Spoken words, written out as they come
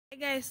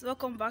Guys,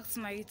 welcome back to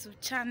my YouTube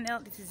channel.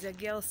 This is your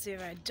girl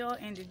Sarah Joy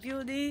in the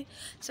building.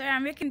 Sorry,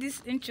 I'm making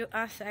this intro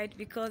outside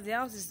because the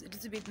house is a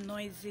little bit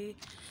noisy.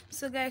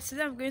 So guys,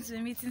 today I'm going to be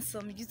meeting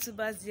some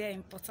YouTubers here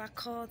in Port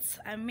Harcourt.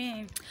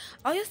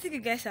 I'll just take you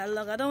guys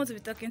along. I don't want to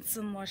be talking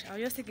too much. I'll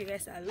just take you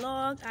guys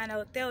along and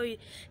I'll tell you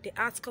the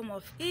outcome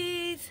of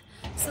it.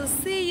 So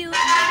see you in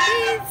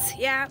it.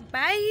 Yeah,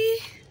 bye.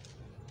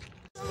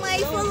 My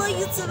fellow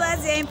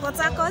YouTubers here in Port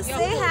Harcourt,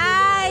 say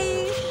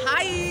hi.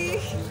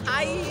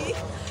 Hi.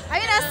 Are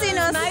you not seeing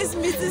us? Nice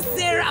meeting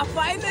Sarah,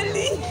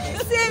 finally.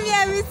 Same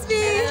here with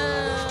me.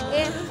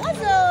 What's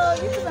your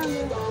YouTube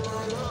name?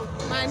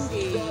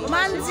 Mandy.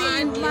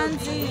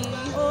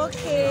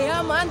 Okay.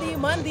 Yeah, Mandy.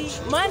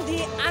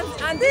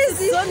 And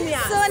this is Sonia.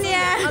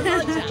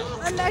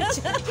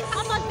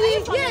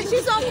 Yeah,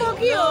 she's on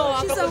Kogi.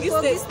 She's on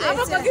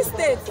Kogi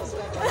State.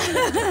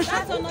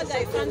 That's another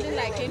is sounding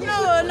like any.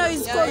 No,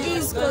 it's Kogi.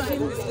 It's Kogi.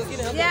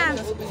 Yeah.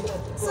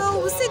 So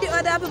we'll see the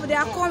other people. They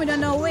are coming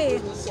on our way.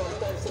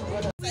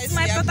 It's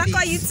my Port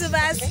Harcourt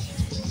YouTubers.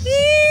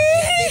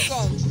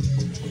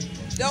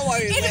 Don't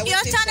worry.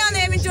 Your channel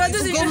name,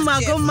 introduce it. Gumma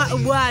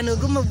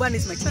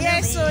is my channel.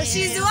 Yeah, so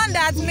she's the one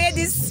that made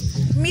this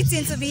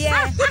meeting to be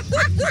here.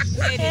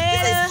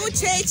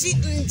 This is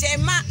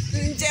Njema.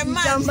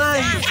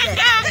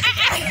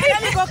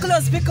 Let me go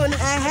close, speak on it.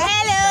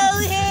 Hello,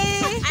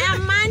 hey. I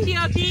am Mandy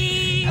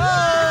Obi.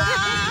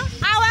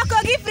 Our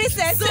Kogi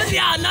princess.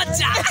 Sonia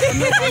Onoja.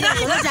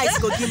 Onoja is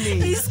Kogi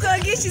name. It's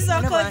Kogi, she's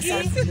on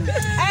Kogi.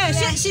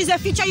 She's a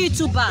future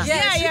YouTuber.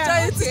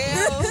 Yeah.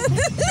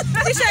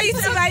 Future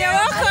YouTuber, you're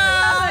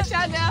welcome.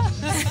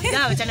 You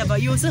have a channel,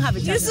 but you also have a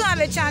channel. You still have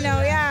a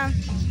channel, yeah.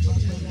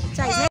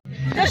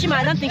 Yoshima,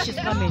 I don't think she's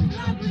coming. It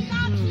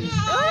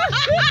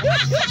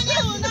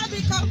will not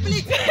be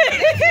complete.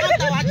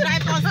 Not our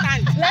tripod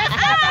stand.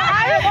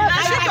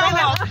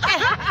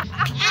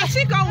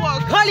 She can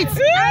walk. Call it.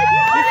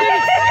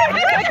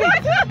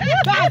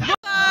 Thank you.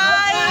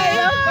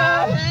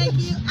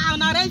 I'll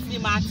not arrange the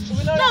mat.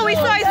 No, we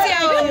saw it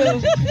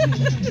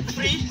here.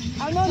 Free.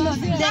 No.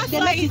 They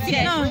make it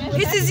here. No,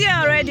 it is here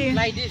already.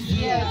 Like this.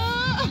 Yeah.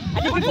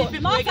 I think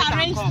people not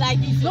arranged like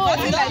this. No,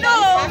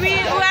 we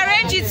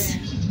arrange it.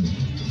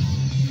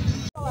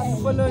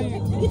 Follow you.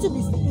 YouTube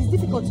is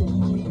difficult to.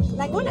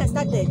 Like when I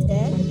started,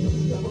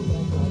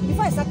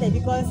 before I started,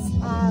 because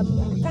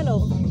kind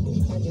of,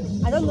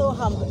 I don't know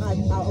how I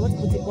want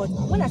to put it, but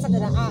when I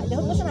started, the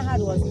notion I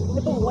had was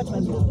people will watch my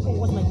videos.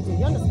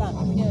 You understand?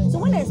 Yeah. So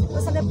when I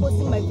started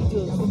posting my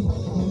videos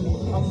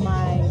on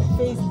my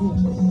Facebook,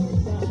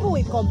 people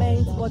will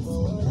comment, but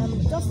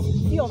just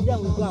few of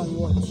them will go and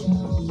watch.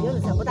 You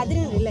understand? But I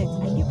didn't relent.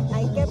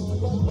 I kept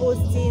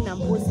posting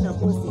and posting.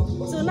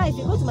 So now if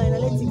you go to my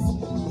analytics,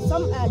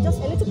 just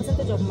a little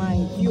percentage of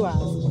my viewers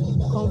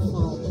come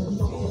from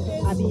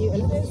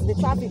the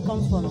traffic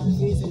comes from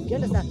Facebook. You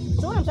understand?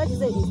 So what I'm trying to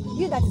say is,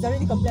 you that is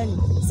already complaining,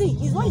 see,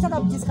 it's when you start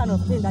up this kind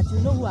of thing that you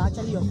know who are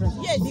actually your friends.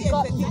 Yes,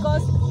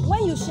 because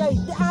when you share it,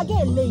 I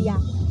get a layer.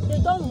 They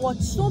don't watch.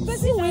 So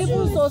basically, when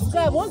people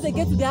subscribe, once they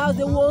get to the house,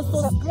 they won't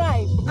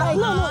subscribe.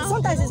 No.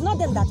 Sometimes it's not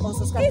them that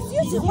unsubscribe.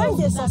 It's when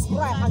they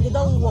subscribe and they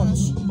don't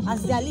watch,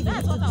 as they are leaving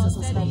it to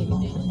subscribe.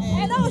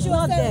 It's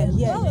not them.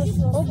 Yes.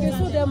 Okay,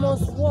 so they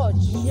must watch.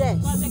 Yes.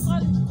 Because they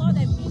call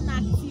them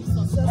inactive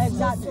subscribers.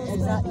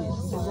 Exactly.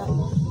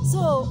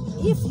 So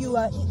if you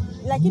are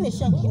like in a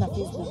shank in a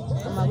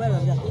Facebook, I'm aware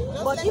of that.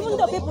 But even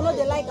though people know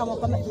they like and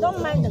comment,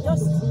 don't mind them.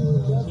 Just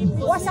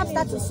WhatsApp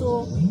status,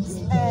 so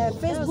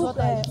Facebook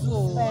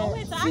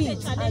wait, I have a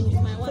challenge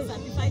with my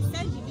WhatsApp. If I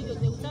send the video,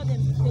 they will tell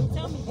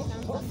me they can.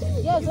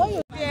 Yes, when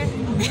you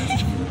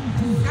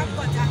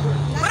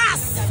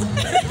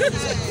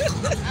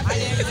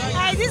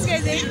This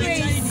guy's a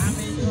craze.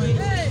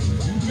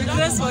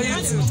 That's for you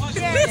too.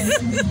 Yes.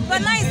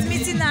 But nice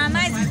meeting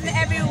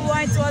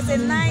everyone. It was a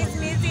nice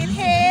meeting.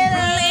 Hey,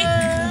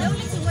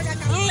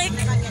 Lick.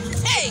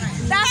 Hey,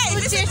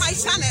 this is my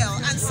channel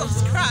and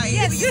subscribe.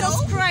 Yes,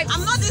 subscribe.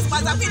 I'm not this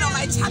Bazapin on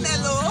my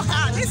channel.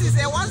 This is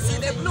a once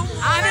in a blue moon.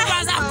 I'm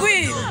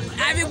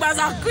a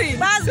Bazqueen.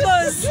 That's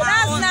Nancy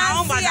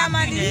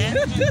Amadi.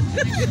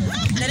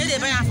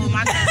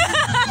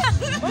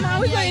 Are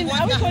we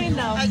going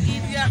now?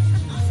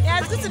 Yeah,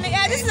 it's good to meet.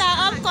 Yeah, this is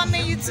our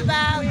upcoming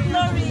YouTuber,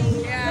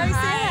 Glory. Yeah, Glory,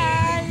 say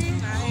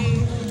hi.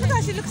 Look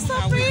how she looks so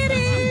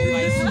pretty.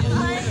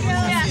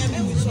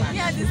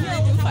 Yeah, this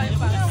lady fine.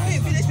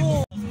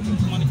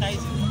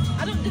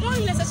 They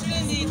don't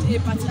necessarily need a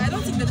particular. I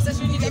don't think they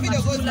necessarily need a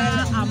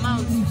particular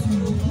amount to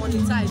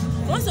monetize.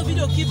 Once a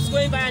video keeps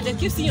going viral and they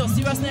keep seeing your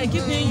seriousness, they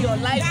keep seeing your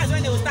live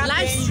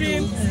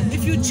stream.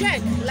 If you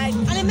check, like,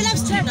 and then live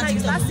stream, now you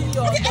start seeing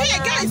your. Hey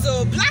guys,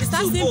 black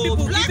start seeing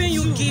people giving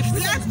you gifts.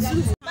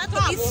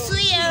 It's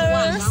sweet,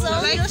 so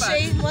we'll show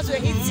you what we're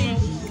eating.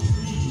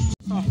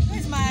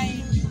 Where's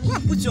my? Go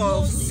and put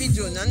your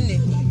video, Nanny.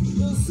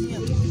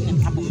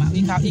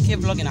 You keep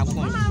vlogging at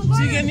home.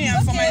 So you get me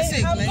for my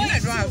sake, man. You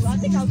drive.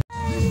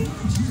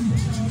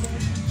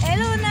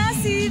 Hello,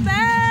 Nancy.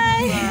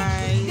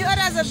 Bye. The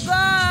others have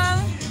gone.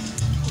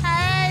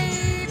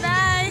 Hi.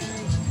 Bye.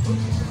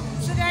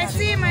 So guys,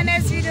 see you in my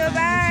next video. Bye.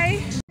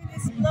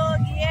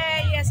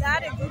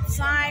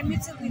 time,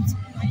 meeting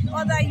with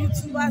other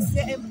YouTubers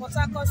here in Port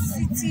Harcourt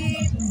City.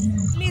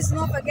 Please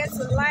don't forget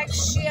to like,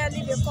 share,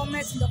 leave a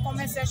comment in the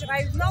comment section.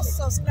 If you've not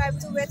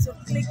subscribed, do where to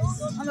click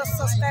on the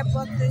subscribe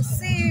button.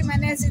 See you in my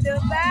next video.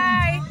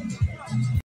 Bye.